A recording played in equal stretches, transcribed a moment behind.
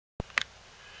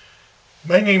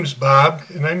My name's Bob,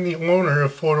 and I'm the owner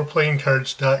of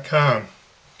PhotoPlayingCards.com.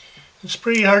 It's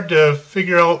pretty hard to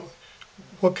figure out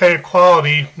what kind of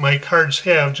quality my cards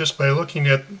have just by looking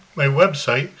at my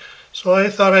website, so I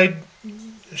thought I'd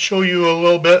show you a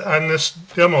little bit on this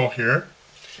demo here.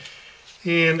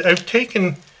 And I've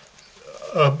taken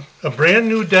a brand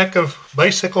new deck of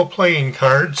bicycle playing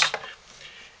cards,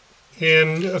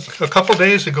 and a couple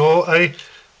days ago I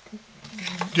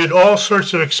did all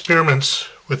sorts of experiments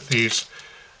with these.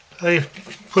 I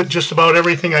put just about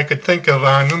everything I could think of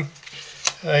on them.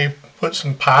 I put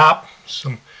some pop,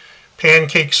 some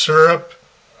pancake syrup,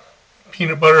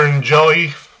 peanut butter and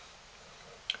jelly,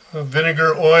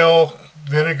 vinegar oil,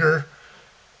 vinegar,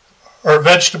 or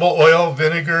vegetable oil,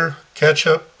 vinegar,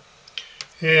 ketchup,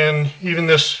 and even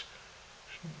this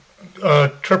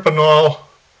terpenol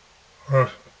or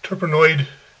terpenoid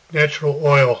natural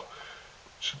oil.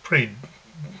 It's pretty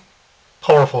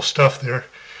powerful stuff there.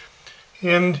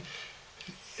 And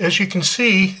as you can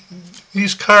see,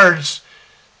 these cards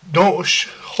don't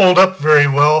hold up very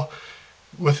well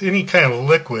with any kind of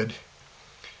liquid.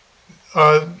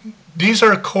 These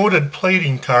are coated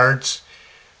plating cards,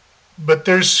 but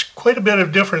there's quite a bit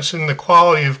of difference in the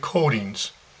quality of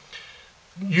coatings.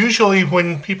 Usually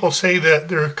when people say that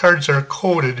their cards are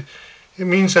coated, it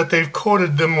means that they've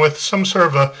coated them with some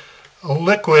sort of a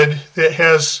liquid that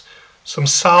has some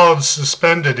solids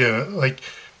suspended in it, like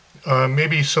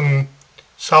maybe some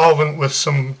solvent with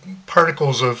some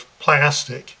particles of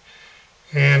plastic.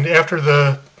 And after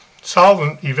the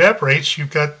solvent evaporates, you've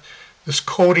got this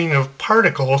coating of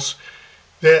particles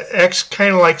that acts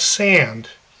kind of like sand.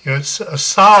 You know, it's a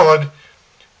solid,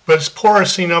 but it's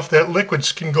porous enough that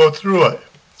liquids can go through it.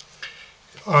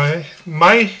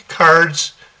 My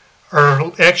cards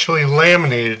are actually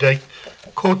laminated. I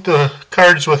coat the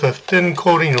cards with a thin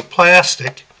coating of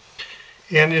plastic,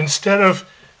 and instead of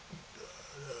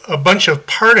a bunch of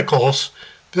particles,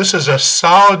 this is a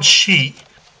solid sheet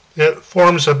that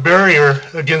forms a barrier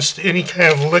against any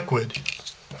kind of liquid.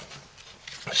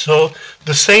 So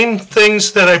the same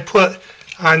things that I put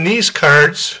on these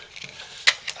cards,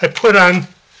 I put on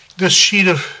this sheet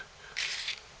of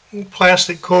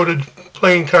plastic coated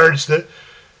playing cards that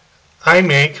I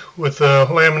make with the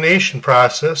lamination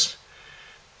process.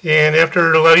 And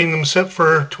after letting them sit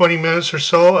for 20 minutes or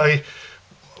so, I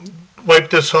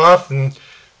wiped this off, and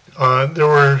there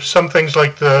were some things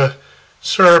like the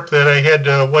syrup that I had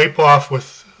to wipe off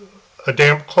with a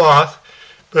damp cloth.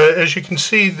 But as you can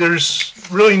see, there's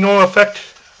really no effect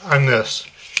on this.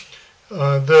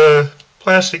 The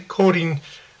plastic coating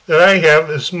that I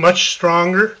have is much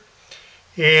stronger,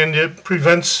 and it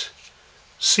prevents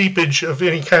seepage of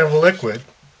any kind of liquid.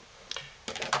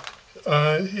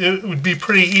 It would be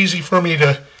pretty easy for me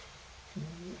to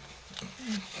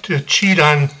cheat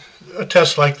on a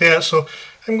test like that, so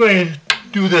I'm going to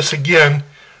do this again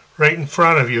right in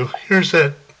front of you. Here's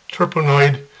that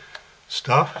terpenoid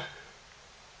stuff,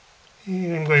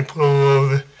 and I'm going to put a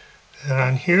little of that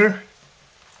on here,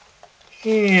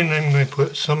 and I'm going to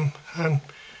put some on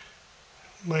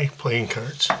my playing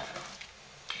cards.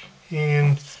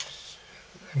 And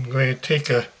I'm going to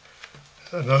take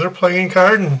another playing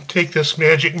card and take this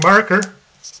magic marker,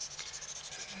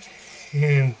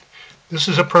 and this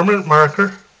is a permanent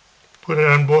marker. Put it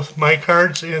on both my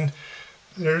cards and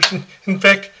theirs. In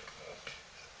fact,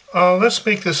 let's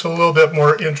make this a little bit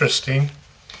more interesting,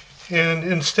 and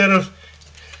instead of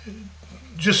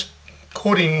just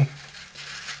coating,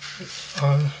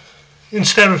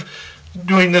 instead of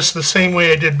doing this the same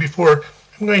way I did before,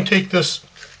 I'm going to take this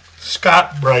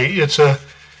Scott Bright. It's a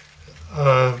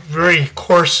very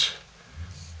coarse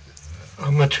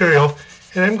material,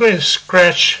 and I'm going to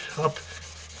scratch up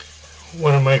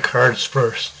one of my cards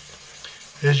first.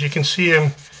 As you can see,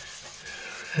 I'm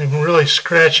really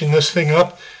scratching this thing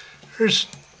up.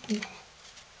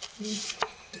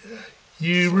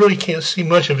 You really can't see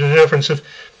much of a difference.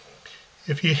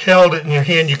 If you held it in your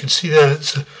hand, you can see that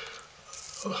it's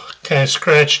kind of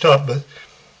scratched up, but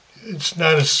it's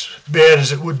not as bad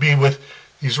as it would be with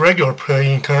these regular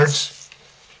playing cards.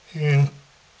 And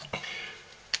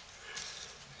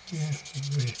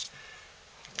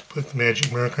put the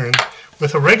magic marker in.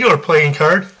 With a regular playing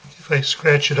card, if I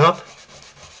scratch it up,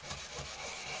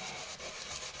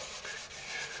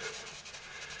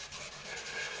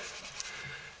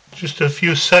 just a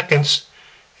few seconds,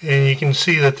 and you can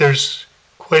see that there's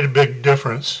quite a big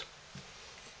difference.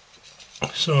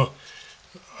 So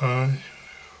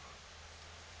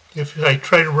if I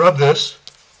try to rub this,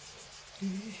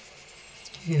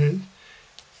 it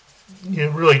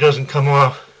really doesn't come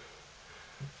off.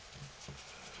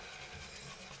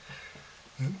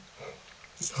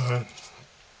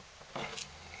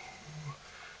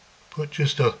 Put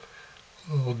just a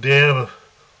little dab of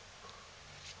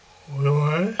oil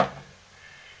on it.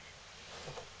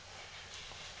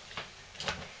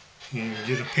 And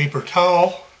get a paper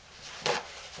towel.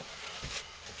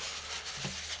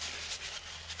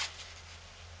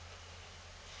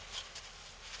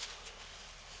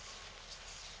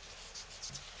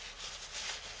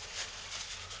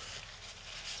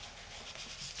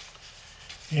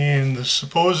 And the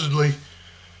supposedly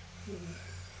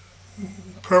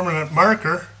permanent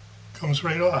marker comes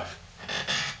right off.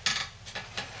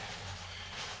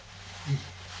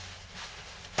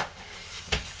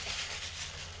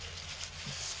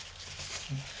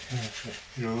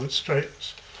 You know, let's try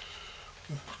this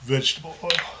with vegetable oil.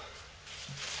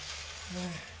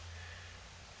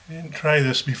 I didn't try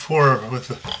this before with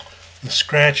the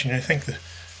scratching. I think the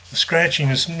scratching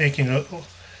is making it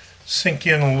sink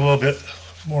in a little bit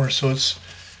more, so it's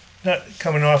not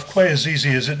coming off quite as easy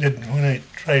as it did when I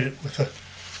tried it with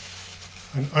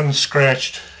an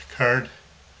unscratched card.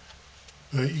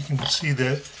 But you can see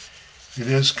that it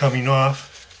is coming off.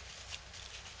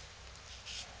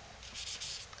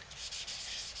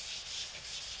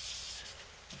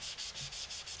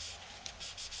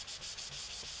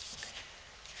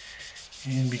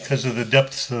 And because of the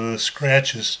depth of the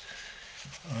scratches,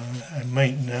 I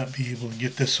might not be able to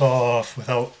get this all off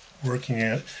without working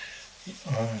at it.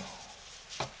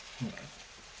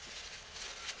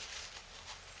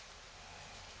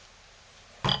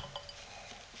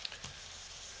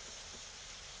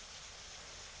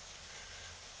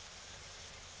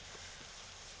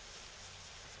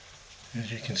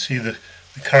 As you can see, the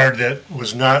card that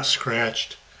was not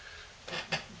scratched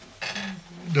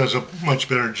does a much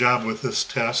better job with this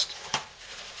test.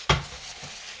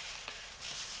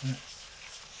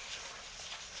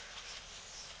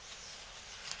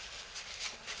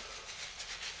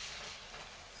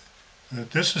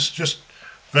 This is just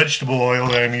vegetable oil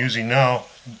that I'm using now,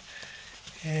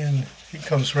 and it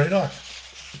comes right off.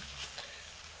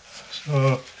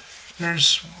 So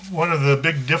there's one of the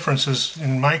big differences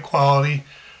in my quality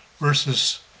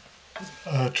versus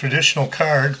a traditional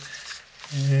card.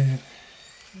 And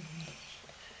you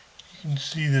can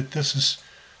see that this is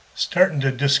starting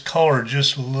to discolor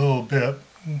just a little bit.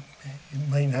 It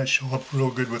might not show up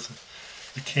real good with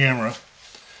the camera.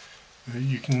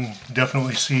 You can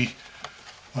definitely see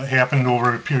what happened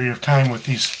over a period of time with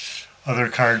these other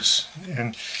cards.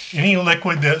 And any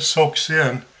liquid that soaks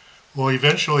in will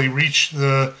eventually reach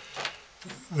the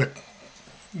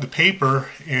paper,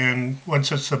 and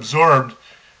once it's absorbed,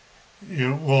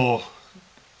 it will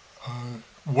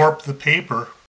warp the paper